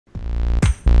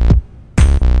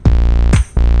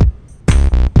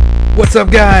What's up,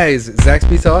 guys?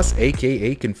 Zaxby's,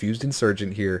 aka Confused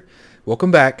Insurgent here. Welcome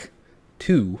back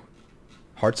to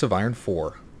Hearts of Iron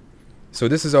 4. So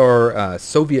this is our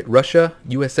Soviet Russia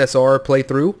USSR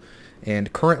playthrough,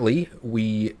 and currently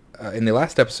we, in the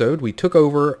last episode, we took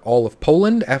over all of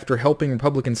Poland after helping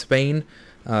Republican Spain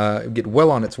get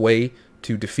well on its way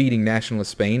to defeating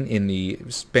nationalist Spain in the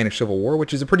Spanish Civil War,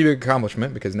 which is a pretty big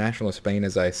accomplishment because nationalist Spain,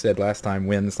 as I said last time,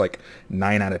 wins like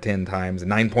 9 out of 10 times,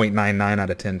 9.99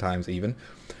 out of 10 times even.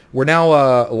 We're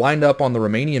now lined up on the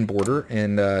Romanian border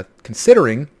and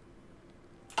considering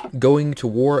going to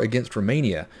war against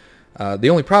Romania. The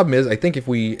only problem is, I think if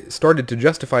we started to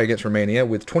justify against Romania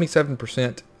with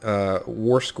 27%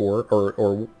 war score,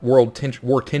 or world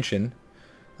tension,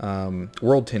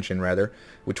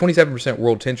 with 27%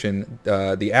 world tension,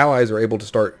 the Allies are able to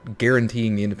start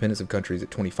guaranteeing the independence of countries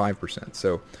at 25%.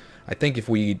 So I think if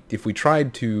we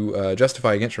tried to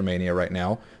justify against Romania right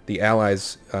now, the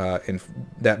Allies, and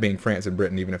that being France and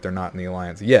Britain, even if they're not in the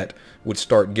alliance yet, would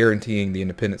start guaranteeing the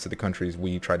independence of the countries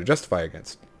we try to justify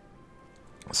against.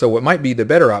 So what might be the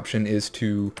better option is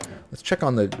to, let's check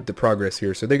on the progress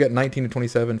here. So they got 19 to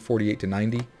 27, 48 to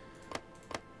 90.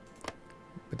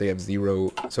 But they have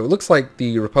 0. So it looks like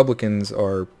the Republicans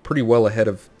are pretty well ahead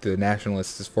of the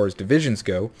nationalists as far as divisions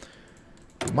go.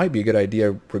 It might be a good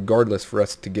idea, regardless, for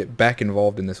us to get back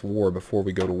involved in this war before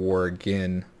we go to war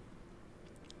again.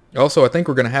 Also, I think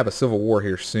we're going to have a civil war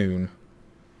here soon,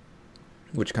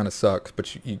 which kind of sucks.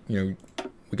 But you know,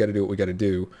 we got to do what we got to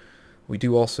do. We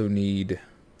do also need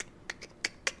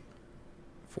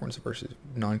foreign versus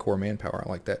non-core manpower. I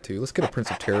like that too. Let's get a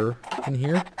Prince of Terror in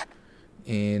here.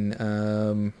 And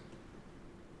oh,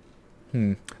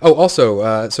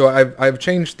 also, so I've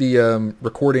changed the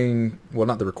recording. Well,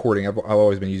 not the recording. I've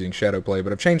always been using Shadow Play,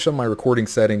 but I've changed some of my recording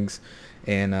settings,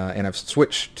 and I've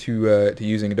switched to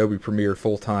using Adobe Premiere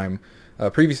full time.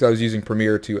 Previously, I was using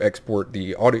Premiere to export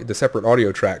the separate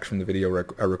audio tracks from the video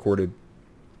I recorded,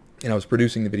 and I was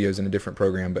producing the videos in a different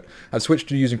program. But I've switched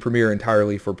to using Premiere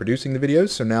entirely for producing the videos.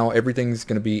 So now everything's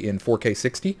going to be in 4K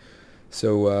 60.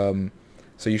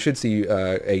 So you should see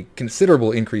a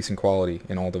considerable increase in quality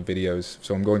in all the videos.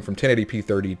 So I'm going from 1080p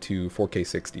 30 to 4K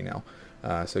 60 now.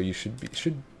 So you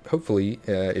should hopefully,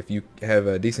 if you have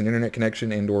a decent internet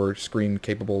connection and or screen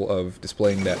capable of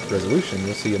displaying that resolution,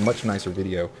 you'll see a much nicer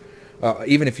video.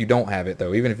 Even if you don't have it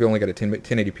though, even if you only got a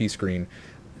 1080p screen,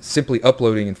 simply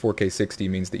uploading in 4K 60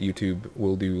 means that YouTube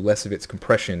will do less of its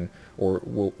compression, or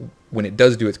when it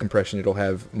does do its compression, it'll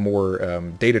have more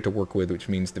data to work with, which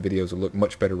means the videos will look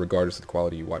much better regardless of the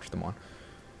quality you watch them on.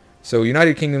 So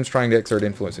United Kingdom's trying to exert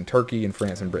influence in Turkey, and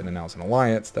France and Britain announce an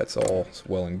alliance. That's all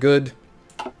well and good.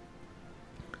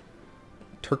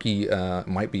 Turkey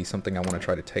might be something I want to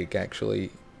try to take,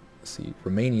 actually. Let's see,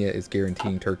 Romania is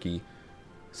guaranteeing Turkey,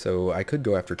 so I could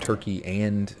go after Turkey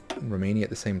and Romania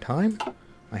at the same time.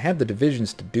 I have the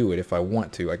divisions to do it if I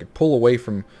want to. I could pull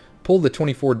the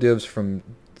 24 divs from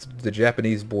the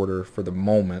Japanese border for the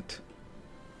moment,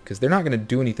 because they're not going to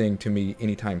do anything to me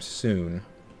anytime soon.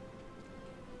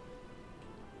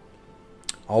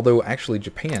 Although, actually,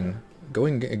 Japan,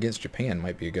 going against Japan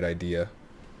might be a good idea.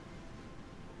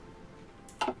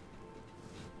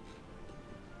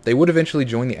 They would eventually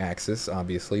join the Axis,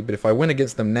 obviously, but if I went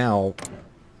against them now,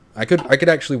 I could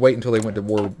actually wait until they went to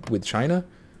war with China,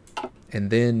 and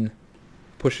then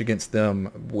push against them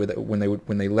when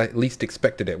they least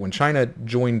expected it. When China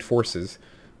joined forces,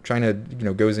 China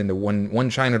goes into one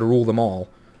China to rule them all.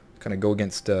 Kind of go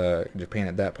against Japan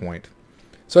at that point.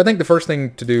 So I think the first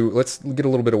thing to do, let's get a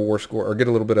little bit of war score, or get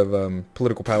a little bit of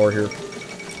political power here.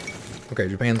 Okay,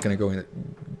 Japan's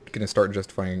gonna start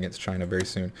justifying against China very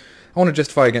soon. I want to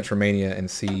justify against Romania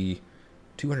and see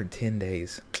 210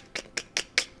 days.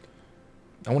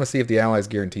 I want to see if the Allies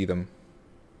guarantee them.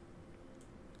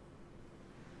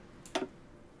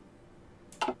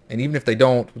 And even if they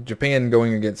don't, Japan's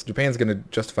going to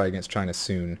justify against China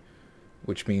soon,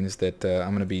 which means that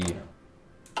I'm going to be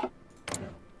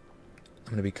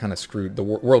kind of screwed. The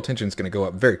world tension is going to go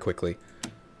up very quickly.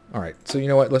 All right, so you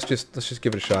know what? Let's just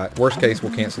give it a shot. Worst case,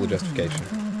 we'll cancel the justification.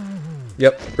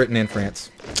 Yep, Britain and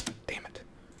France. Damn it.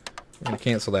 We're going to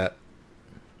cancel that.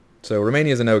 So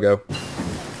Romania is a no-go.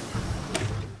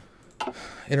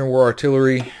 Interwar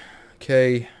artillery.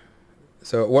 Okay.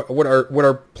 So what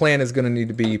our plan is going to need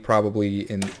to be, probably,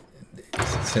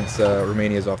 since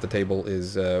Romania is off the table,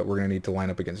 is we're going to need to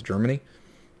line up against Germany,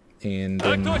 and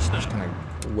then just kind of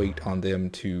wait on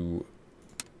them to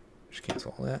just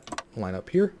cancel all that. Line up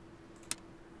here.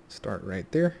 Start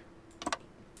right there.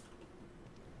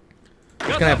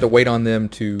 Just going to have to wait on them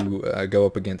to go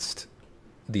up against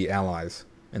the Allies,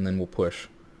 and then we'll push.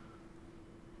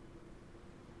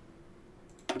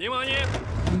 Внимание!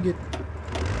 Can you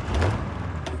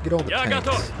get all the Я tanks?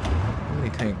 готов. How many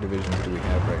tank divisions do we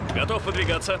have right now? Готов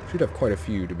выдвигаться. Should have quite a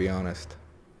few, to be honest.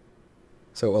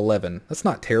 So 11. That's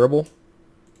not terrible.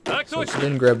 Так So точно.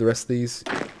 then grab the rest of these.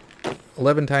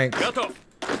 11 tanks. Готов.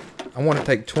 I want to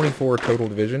take 24 total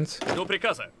divisions. Жду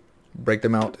приказа. Break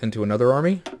them out into another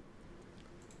army.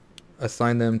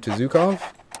 Assign them to Zhukov.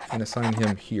 And assign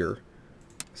him here.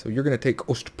 So you're going to take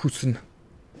Ostprussen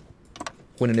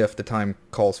when and if the time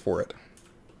calls for it.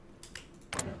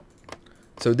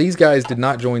 So these guys did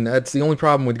not join. That's the only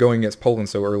problem with going against Poland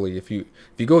so early. If you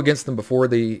go against them before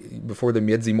the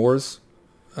Miedzi Mors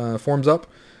forms up,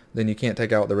 then you can't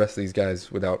take out the rest of these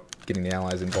guys without getting the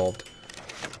allies involved.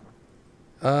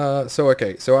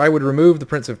 Okay, so I would remove the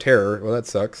Prince of Terror. Well, that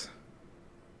sucks.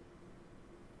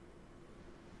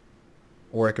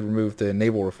 Or I could remove the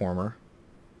Naval Reformer.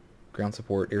 Ground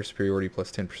support, air superiority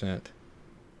plus 10%.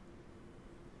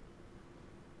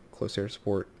 Close air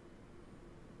support.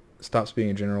 Stops being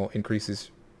a general,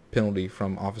 increases penalty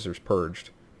from officers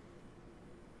purged.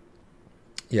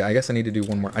 Yeah, I guess I need to do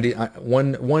one more.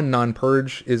 One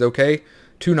non-purge is okay.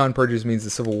 2 non-purges means the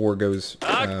Civil War goes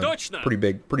pretty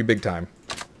big time.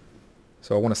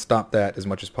 So I want to stop that as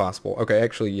much as possible. Okay,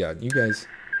 actually, yeah, you guys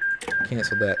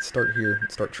cancel that. Start here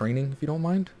and start training, if you don't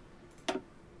mind.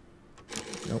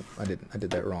 Nope, I didn't. I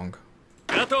did that wrong.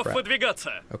 Готов Crap.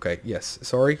 выдвигаться. Okay, yes.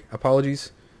 Sorry.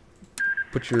 Apologies.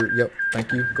 Put your... Yep,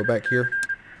 thank you. Go back here.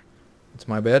 It's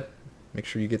my bad. Make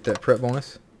sure you get that prep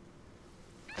bonus.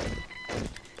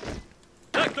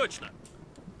 Так точно.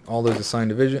 All those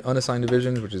unassigned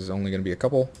divisions, which is only going to be a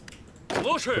couple. Put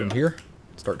Слушаю. them here.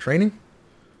 Start training.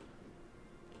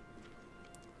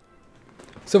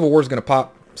 Civil War is going to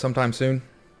pop sometime soon.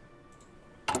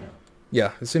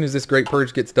 Yeah, as soon as this Great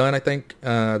Purge gets done, I think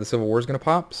the Civil War is going to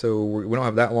pop. So we don't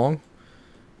have that long.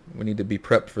 We need to be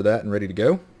prepped for that and ready to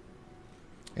go.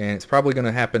 And it's probably going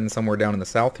to happen somewhere down in the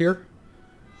south here.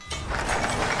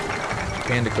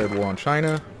 Japan declared war on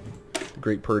China. The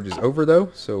Great Purge is over, though,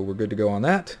 so we're good to go on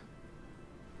that.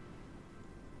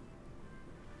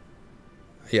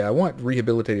 Yeah, I want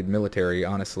rehabilitated military,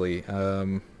 honestly.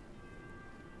 Could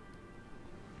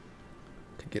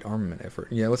get armament effort.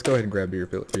 Yeah, let's go ahead and grab the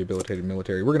rehabilitated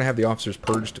military. We're going to have the officers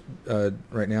purged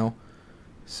right now.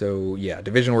 So, yeah,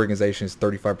 division organization is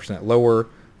 35% lower.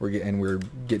 We're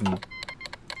getting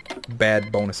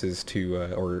bad bonuses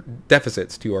to, or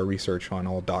deficits to our research on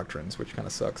all doctrines, which kind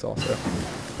of sucks also.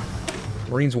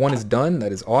 Marines 1 is done.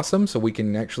 That is awesome. So we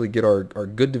can actually get our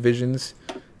good divisions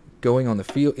going on the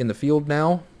field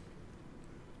now.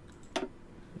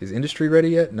 Is industry ready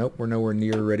yet? Nope, we're nowhere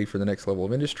near ready for the next level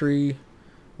of industry.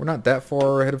 We're not that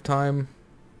far ahead of time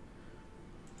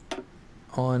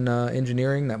on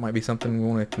engineering. That might be something we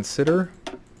want to consider.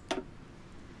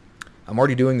 I'm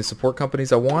already doing the support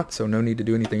companies I want, so no need to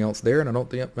do anything else there, and I don't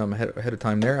think I'm ahead of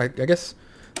time there. I guess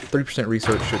 30%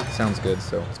 research sounds good,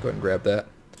 so let's go ahead and grab that.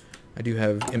 I do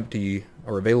have empty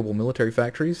or available military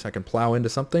factories. I can plow into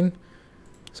something.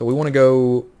 So we want to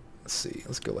go, let's see,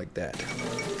 let's go like that.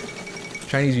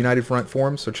 Chinese United Front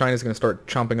forms, so China's going to start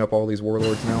chomping up all these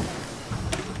warlords now.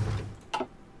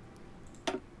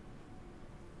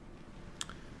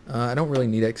 I don't really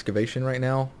need excavation right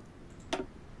now.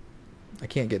 I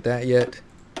can't get that yet.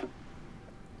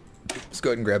 Let's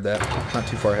go ahead and grab that. Not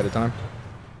too far ahead of time.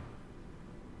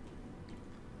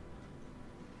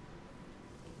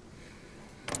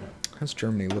 How's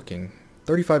Germany looking?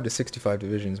 35 to 65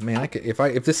 divisions. Man, I could,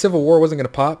 if this Civil War wasn't going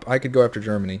to pop, I could go after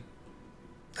Germany.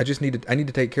 I need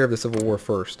to take care of the Civil War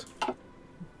first.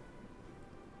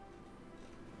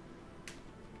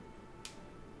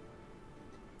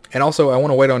 And also, I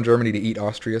want to wait on Germany to eat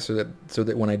Austria, so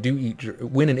that when I do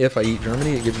when and if I eat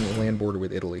Germany, it gives me a land border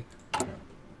with Italy. I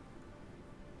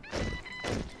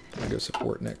go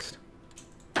support next.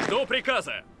 До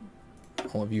приказа.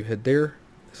 All of you head there.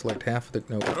 Select half of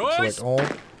the select all,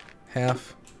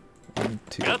 half, 1,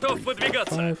 2, 3, 4,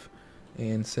 5,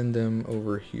 and send them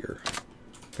over here.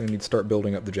 Gonna need to start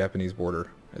building up the Japanese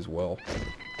border as well.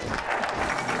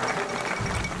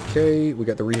 Okay, we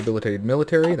got the rehabilitated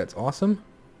military. That's awesome.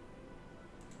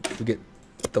 We get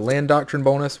the land doctrine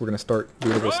bonus. We're gonna be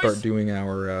able to start doing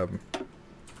our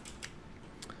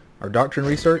doctrine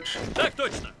research. Так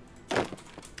точно.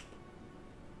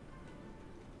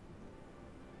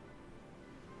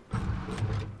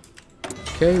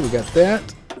 Okay, we got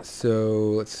that.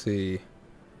 So let's see.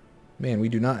 Man, we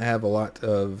do not have a lot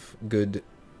of good,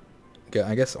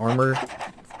 I guess, armor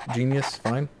genius.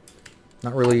 Fine.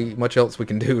 Not really much else we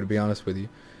can do, to be honest with you.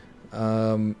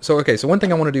 So one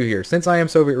thing I want to do here, since I am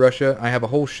Soviet Russia, I have a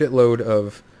whole shitload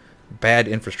of bad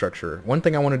infrastructure. One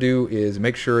thing I want to do is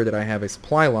make sure that I have a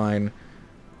supply line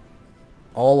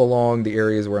all along the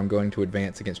areas where I'm going to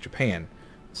advance against Japan.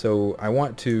 So I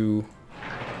want to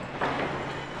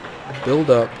build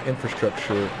up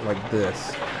infrastructure like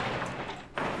this.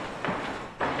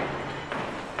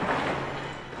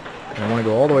 And I want to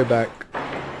go all the way back.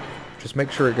 Just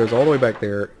make sure it goes all the way back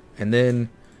there, and then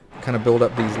kind of build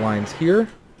up these lines here.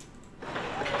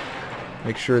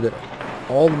 Make sure that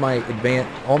all my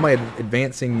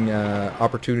advancing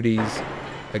opportunities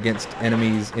against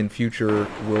enemies in future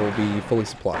will be fully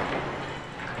supplied.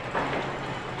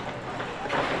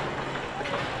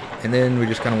 And then we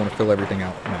just kind of want to fill everything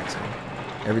out maximum.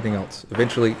 Everything else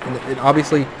eventually, and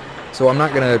obviously, so I'm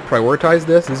not going to prioritize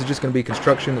this. This is just going to be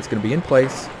construction that's going to be in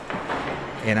place,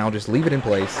 and I'll just leave it in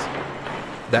place.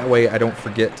 That way I don't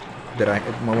forget that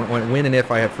when and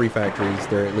if I have free factories,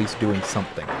 they're at least doing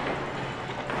something.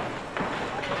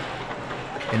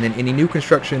 And then any new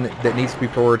construction that needs to be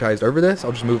prioritized over this,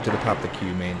 I'll just move to the top of the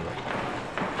queue manually.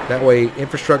 That way,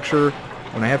 infrastructure,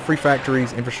 when I have free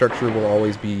factories, infrastructure will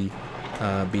always be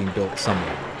being built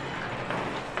somewhere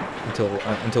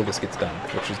until this gets done,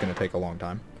 which is going to take a long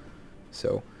time.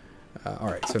 So,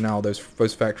 alright, so now those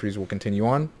factories will continue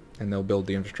on, and they'll build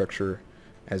the infrastructure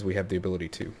as we have the ability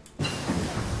to.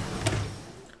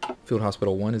 Field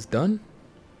Hospital 1 is done.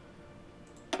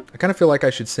 I kind of feel like I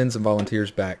should send some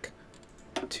volunteers back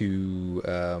to,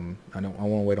 I want to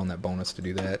wait on that bonus to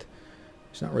do that.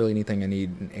 There's not really anything I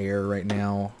need in air right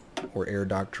now, or air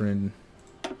doctrine.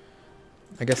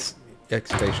 I guess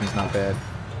excavation's not bad.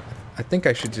 I think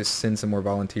I should just send some more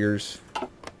volunteers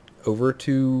over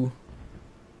to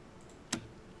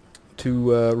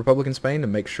Republican Spain to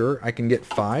make sure I can get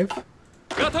 5.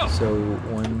 So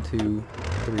 1, 2,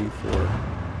 3, 4.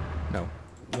 No,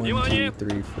 1, 2,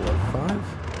 3, 4, 5.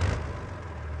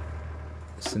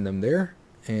 Send them there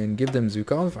and give them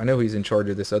Zhukov. I know he's in charge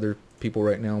of this other people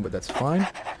right now, but that's fine.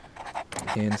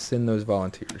 And send those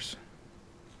volunteers.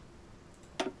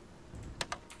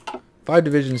 5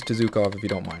 divisions to Zhukov if you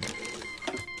don't mind.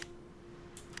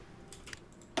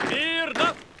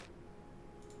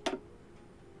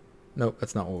 Nope,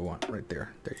 that's not what we want. Right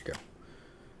there. There you go.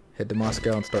 Head to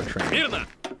Moscow and start training.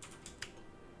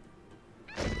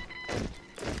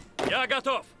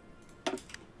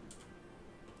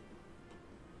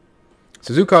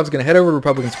 So Zhukov's going to head over to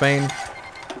Republican Spain.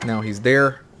 Now he's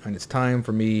there, and it's time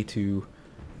for me to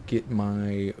get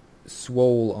my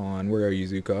swole on. Where are you,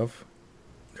 Zhukov?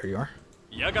 There you are.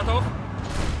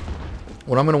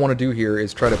 What I'm going to want to do here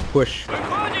is try to push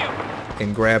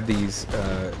and grab these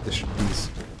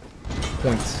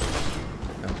points.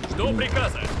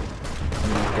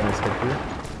 These guys head here.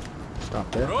 Stop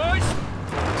that.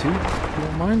 2, if you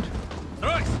don't mind.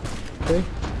 Okay.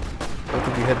 Both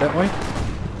of you head that way.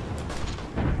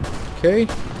 Okay.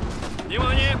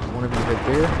 One of you head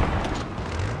there.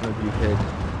 One of you head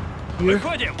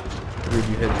here. 3 of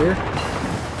you head there.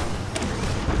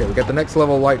 Okay, we got the next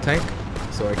level light tank.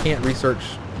 So I can't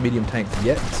research medium tanks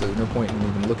yet, so no point in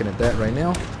even looking at that right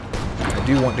now. I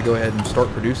do want to go ahead and start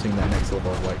producing that next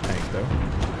level of light tank, though.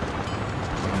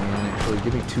 And actually,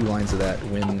 give me 2 lines of that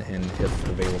when and if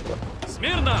available.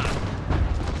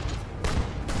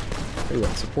 Tell you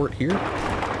what, support here.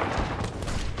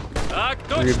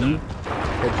 3 of you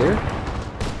head there.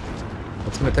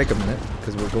 It's going to take a minute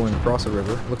because we're going across a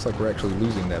river. Looks like we're actually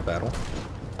losing that battle.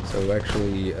 So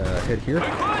actually head here.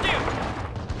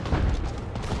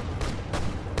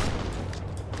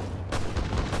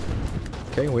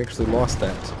 Okay, we actually lost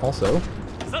that also.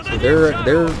 So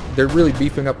they're really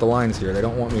beefing up the lines here. They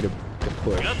don't want me to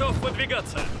push.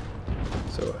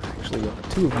 So actually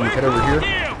 2 of you head over here.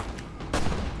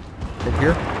 Head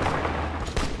here.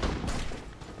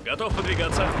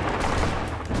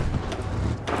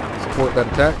 Support that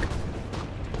attack.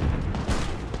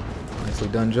 Nicely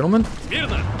done, gentlemen. Head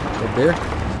there.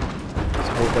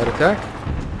 Support that attack.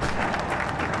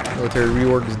 Military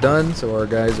reorg is done, so our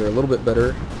guys are a little bit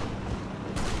better.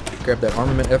 Grab that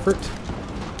armament effort.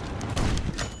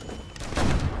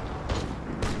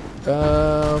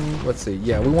 Let's see.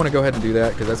 Yeah, we want to go ahead and do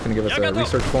that because that's going to give us a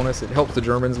research bonus. It helps the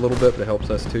Germans a little bit, but it helps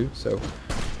us too, so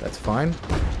that's fine.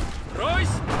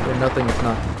 And nothing if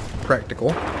not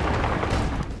practical.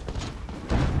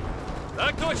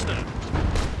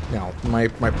 Now, my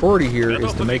priority here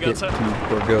is to make it to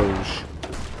Burgos.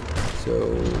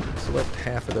 So, select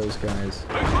half of those guys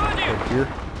right here.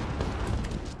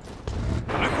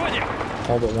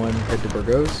 All but one head to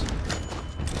Burgos.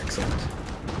 Excellent.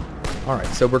 Alright,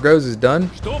 so Burgos is done.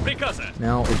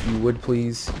 Now, if you would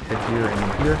please head here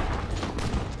and here.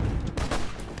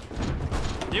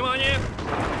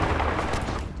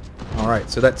 Alright,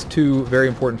 so that's two very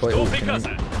important places. До Oh, can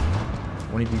приказа.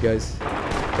 one of you guys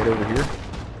head over here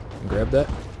and grab that?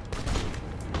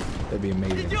 That'd be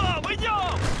amazing. Идем,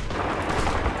 идем!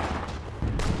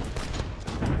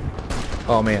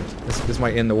 Oh man, this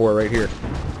might end the war right here.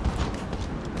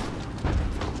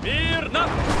 Мирно!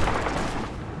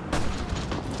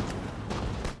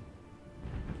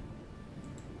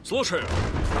 Слушаю.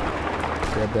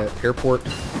 Grab that airport,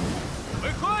 and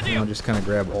I'll Выходим! just kind of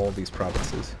grab all of these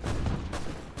provinces.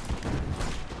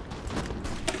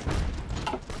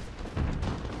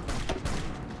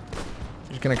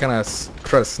 Just gonna kind of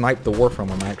try to snipe the war from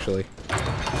them, actually.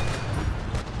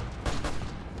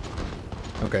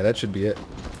 Okay, that should be it.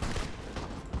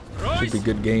 Should be Ройсь!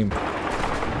 good game. They're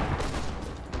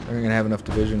not gonna have enough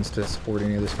divisions to support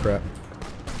any of this crap.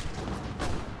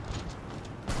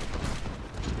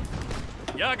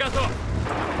 Я готов!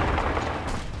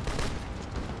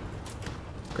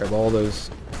 Grab all those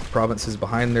provinces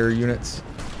behind their units.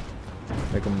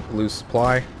 Make them lose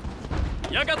supply.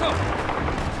 Я готов!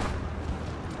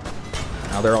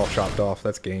 Now they're all chopped off.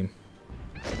 That's game.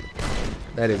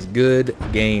 That is good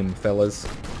game, fellas.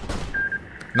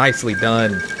 Nicely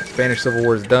done. Spanish Civil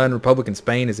War is done. Republican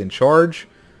Spain is in charge.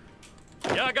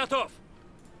 Я готов!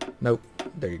 Nope.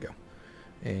 There you go.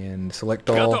 And select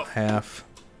all, Готов. half.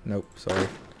 Nope, sorry.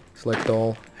 Select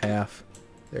all, half.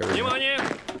 There we go.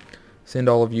 Внимание! Send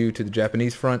all of you to the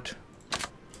Japanese front.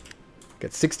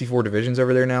 Got 64 divisions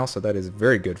over there now, so that is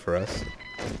very good for us.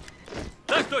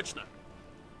 Так точно!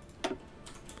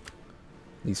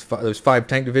 Those 5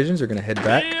 tank divisions are going to head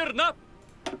back, Мирно!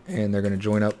 and they're going to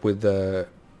join up with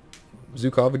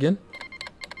Zhukov again.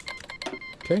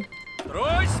 Okay,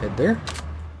 Ройсь! head there,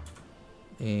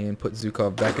 and put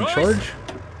Zhukov back in Royce. charge.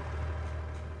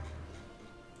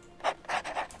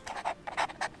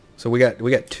 So we got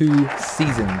 2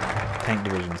 seasoned tank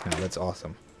divisions now. That's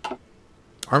awesome.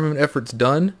 Armament efforts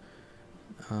done.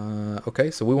 Okay,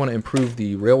 so we want to improve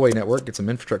the railway network, get some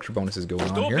infrastructure bonuses going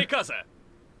on До here. приказа!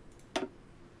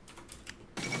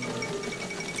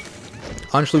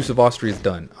 Anschluss of Austria is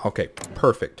done. Okay,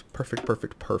 perfect. Perfect,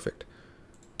 perfect, perfect.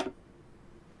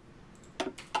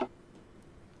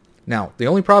 Now, the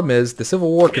only problem is the Civil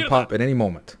War could pop at any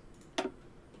moment.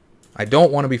 I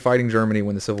don't want to be fighting Germany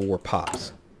when the Civil War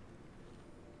pops.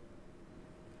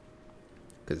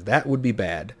 Because that would be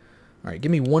bad. Alright,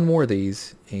 give me one more of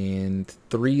these and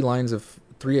 3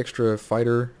 extra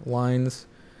fighter lines,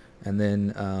 and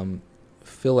then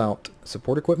fill out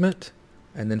support equipment,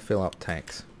 and then fill out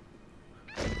tanks.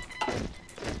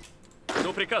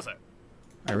 До приказа!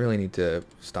 I really need to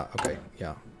stop. Okay,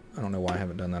 yeah. I don't know why I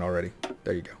haven't done that already.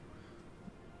 There you go.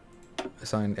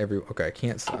 Assign every... Okay, I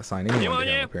can't assign anyone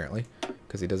to him, apparently,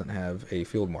 because he doesn't have a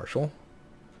field marshal.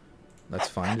 That's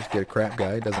fine. Just get a crap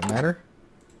guy. Doesn't matter.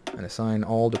 And assign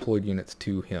all deployed units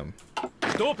to him.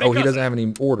 До Oh, he приказа! doesn't have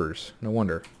any orders. No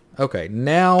wonder. Okay,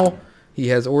 now he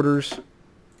has orders.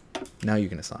 Now you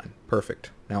can assign.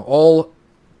 Perfect. Now all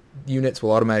units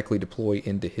will automatically deploy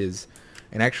into his...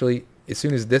 And actually, as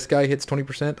soon as this guy hits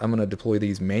 20%, I'm going to deploy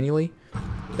these manually.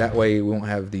 That way we won't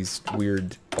have these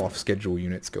weird off-schedule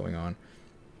units going on.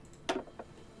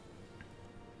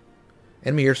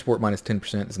 Enemy air support minus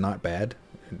 10% is not bad.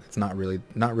 It's not really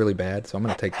bad, so I'm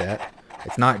going to take that.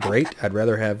 It's not great. I'd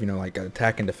rather have, like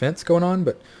attack and defense going on,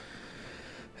 but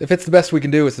if it's the best we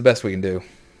can do, it's the best we can do.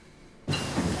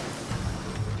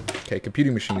 Okay,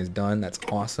 computing machine is done. That's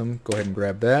awesome. Go ahead and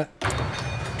grab that.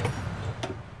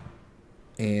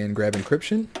 And grab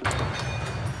encryption.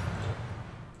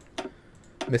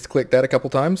 Misclick that a couple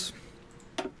times.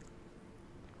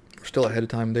 We're still ahead of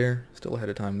time there. Still ahead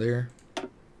of time there.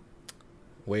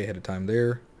 Way ahead of time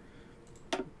there.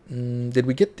 Did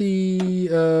we get the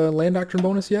land doctrine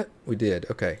bonus yet? We did.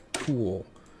 Okay, cool.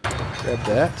 Grab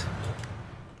that.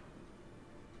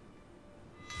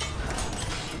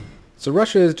 So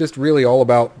Russia is just really all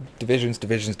about divisions,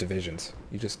 divisions, divisions.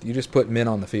 You just put men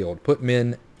on the field. Put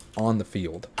men on the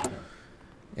field.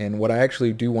 And what I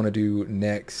actually do want to do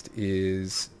next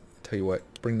is, tell you what,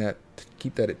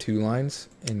 keep that at 2 lines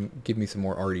and give me some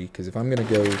more arty, because if I'm going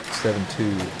to go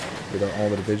 7-2 with all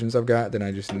the divisions I've got, then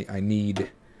I need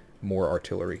more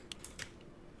artillery.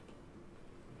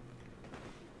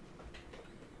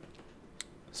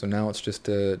 So now it's just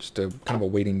a kind of a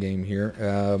waiting game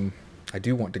here. I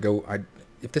do want to go.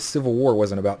 If this Civil War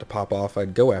wasn't about to pop off,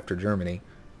 I'd go after Germany.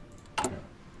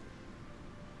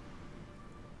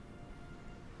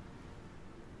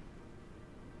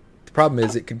 The problem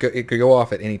is it could go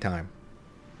off at any time.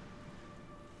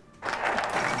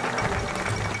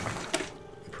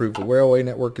 Improve the railway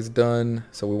network is done,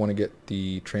 so we want to get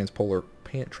the transpolar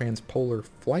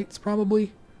flights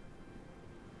probably.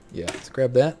 Yeah, let's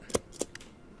grab that.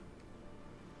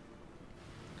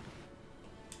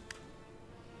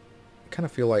 I kind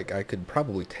of feel like I could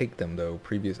probably take them, though,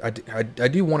 I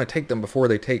do want to take them before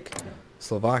they take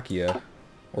Slovakia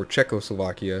or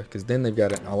Czechoslovakia, because then they've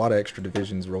got a lot of extra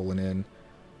divisions rolling in.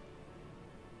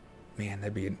 Man,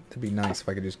 that'd be nice if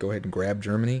I could just go ahead and grab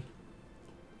Germany.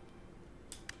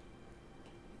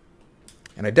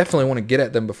 And I definitely want to get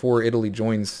at them before Italy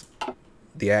joins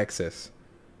the Axis.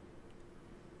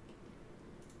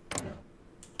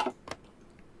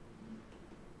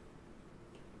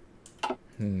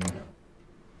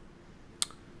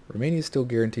 Romania is still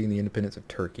guaranteeing the independence of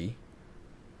Turkey.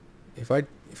 If I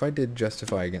did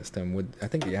justify against them, I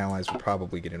think the Allies would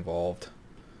probably get involved.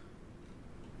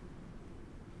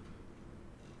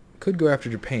 Could go after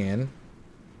Japan.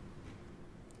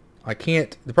 I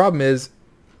can't. The problem is,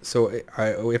 so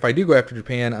if I do go after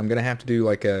Japan, I'm gonna have to do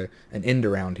like an end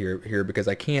around here because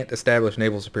I can't establish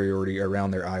naval superiority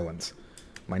around their islands.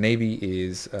 My navy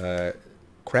is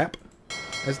crap,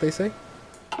 as they say,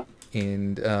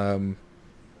 and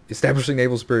establishing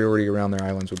naval superiority around their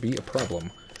islands would be a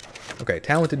problem. Okay,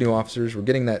 talented new officers. We're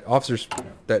getting that officers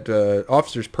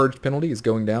purge penalty is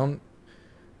going down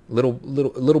little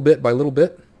bit by little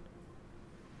bit.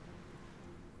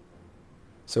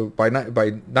 So by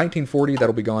 1940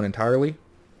 that'll be gone entirely,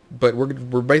 but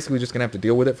we're basically just gonna have to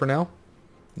deal with it for now.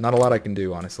 Not a lot I can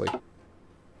do, honestly.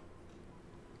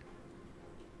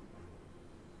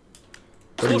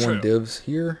 31 divs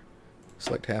here.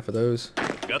 Select half of those.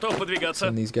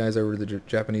 Send these guys over to the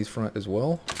Japanese front as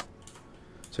well.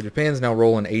 So Japan's now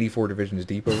rolling 84 divisions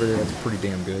deep over there. That's pretty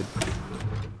damn good.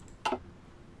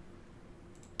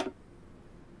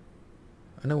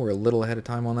 I know we're a little ahead of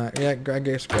time on that. Yeah, I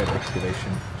guess grab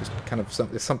excavation. Just kind of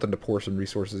something to pour some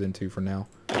resources into for now.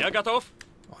 Oh, and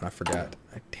I forgot.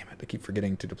 Damn it, I keep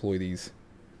forgetting to deploy these.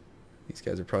 These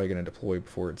guys are probably going to deploy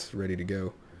before it's ready to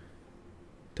go.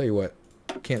 Tell you what,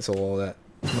 cancel all that.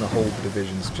 I'm going to hold the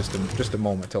divisions just a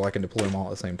moment till I can deploy them all at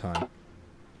the same time.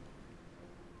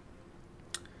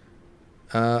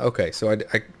 Okay, so I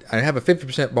have a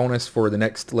 50% bonus for the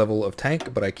next level of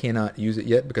tank, but I cannot use it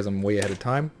yet because I'm way ahead of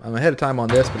time. I'm ahead of time on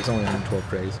this, but it's only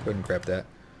 112 days. Go ahead and grab that.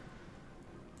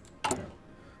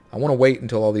 I want to wait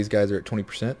until all these guys are at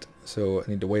 20%, so I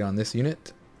need to wait on this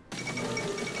unit.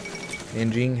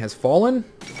 Nanjing has fallen.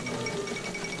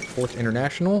 4th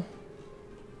International.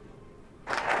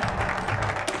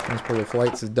 Transporter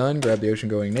flights is done. Grab the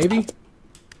ocean-going Navy.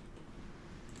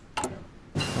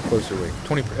 Closer way.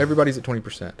 20. Everybody's at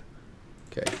 20%.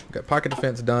 Okay, we've got pocket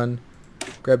defense done.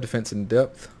 Grab defense in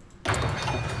depth.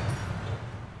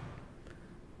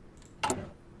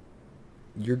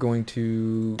 You're going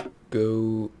to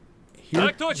go here.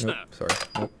 Nope, sorry.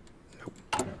 Nope.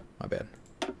 My bad.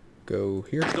 Go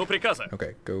here.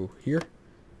 Okay, go here.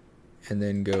 And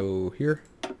then go here.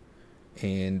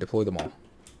 And deploy them all.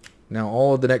 Now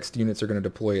all of the next units are going to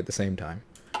deploy at the same time.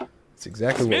 That's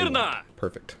exactly what we want.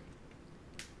 Perfect.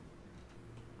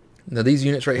 Now these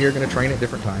units right here are going to train at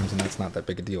different times, and that's not that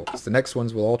big a deal. The next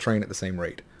ones will all train at the same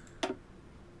rate.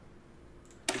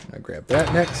 I grab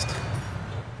that next.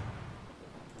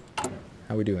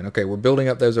 How we doing? Okay, we're building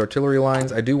up those artillery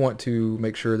lines. I do want to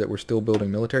make sure that we're still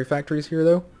building military factories here,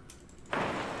 though.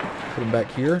 Put them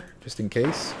back here, just in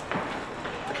case.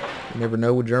 You never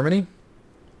know with Germany.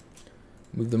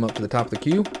 Move them up to the top of the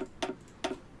queue.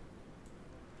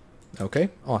 Okay,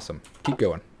 awesome. Keep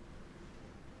going.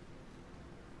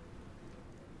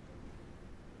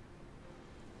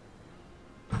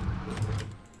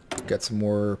 Got some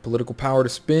more political power to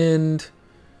spend.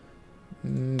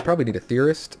 Probably need a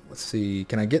theorist. Let's see.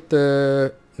 Can I get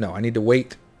the... No, I need to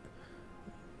wait.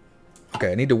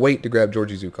 Okay, I need to wait to grab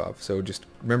Georgy Zhukov. So just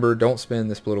remember, don't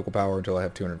spend this political power until I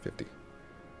have 250.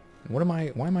 And why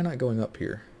am I not going up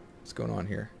here? What's going on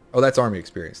here? Oh, that's army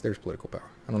experience. There's political power.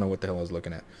 I don't know what the hell I was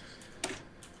looking at.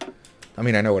 I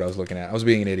mean, I know what I was looking at. I was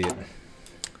being an idiot.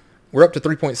 We're up to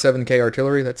 3.7k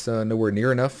artillery. That's nowhere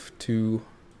near enough to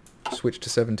switch to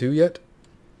 7.2 yet.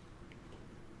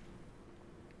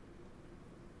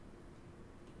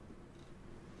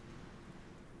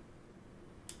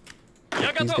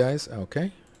 These guys,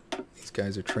 okay. These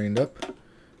guys are trained up.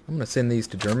 I'm going to send these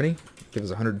to Germany. Give us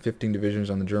 115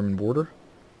 divisions on the German border.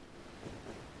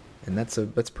 And that's a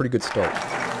pretty good start.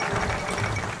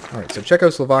 Alright, so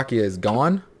Czechoslovakia is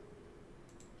gone.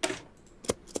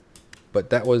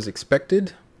 But that was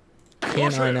expected.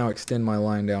 Can I now extend my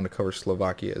line down to cover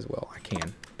Slovakia as well? I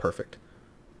can. Perfect.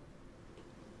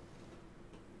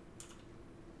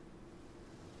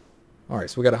 Alright,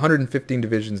 so we got 115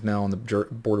 divisions now on the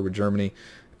border with Germany.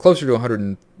 Closer to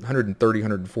 130,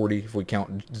 140 if we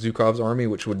count Zhukov's army,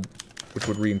 which would which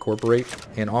would reincorporate,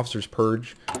 and officers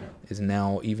purge is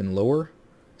now even lower,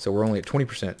 so we're only at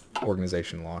 20%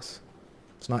 organization loss.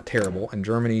 It's not terrible, and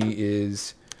Germany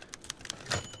is...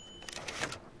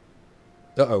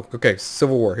 Uh-oh, okay,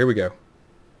 Civil War, here we go.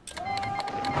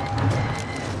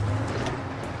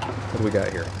 What do we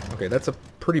got here? Okay, that's a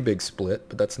pretty big split,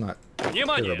 but that's not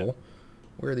terrible.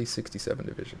 Where are these 67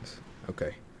 divisions?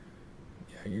 Okay.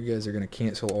 Yeah, you guys are going to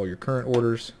cancel all your current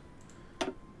orders.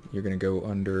 You're going to go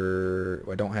under...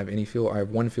 I don't have any field... I have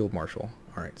one field marshal.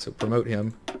 Alright, so promote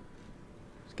him.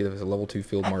 Let's give us a level 2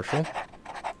 field marshal.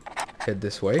 Head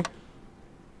this way.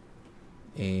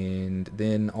 And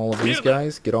then all of these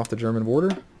guys get off the German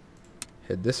border.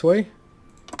 Head this way.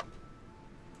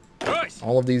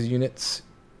 All of these units...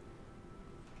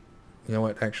 You know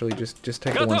what, actually, just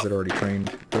take the ones that are already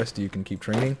trained. The rest of you can keep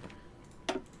training.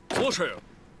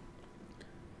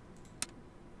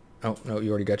 Oh, no, you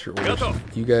already got your orders.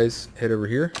 You guys head over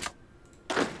here.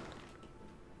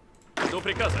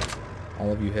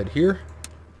 All of you head here.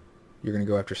 You're going to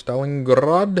go after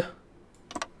Stalingrad.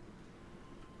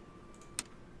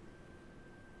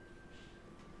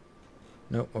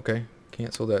 Nope, okay.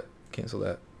 Cancel that. Cancel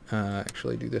that.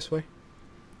 Actually, do this way.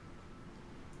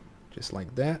 Just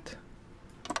like that.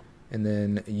 And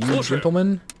then you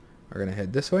gentlemen are going to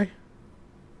head this way.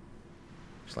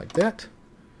 Just like that.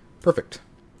 Perfect.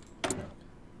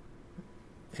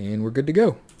 And we're good to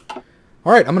go.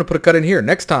 Alright, I'm going to put a cut in here.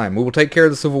 Next time, we will take care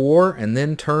of the Civil War and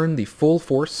then turn the full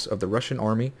force of the Russian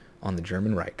army on the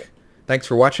German Reich. Thanks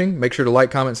for watching. Make sure to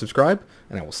like, comment, and subscribe,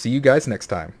 and I will see you guys next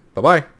time. Bye-bye.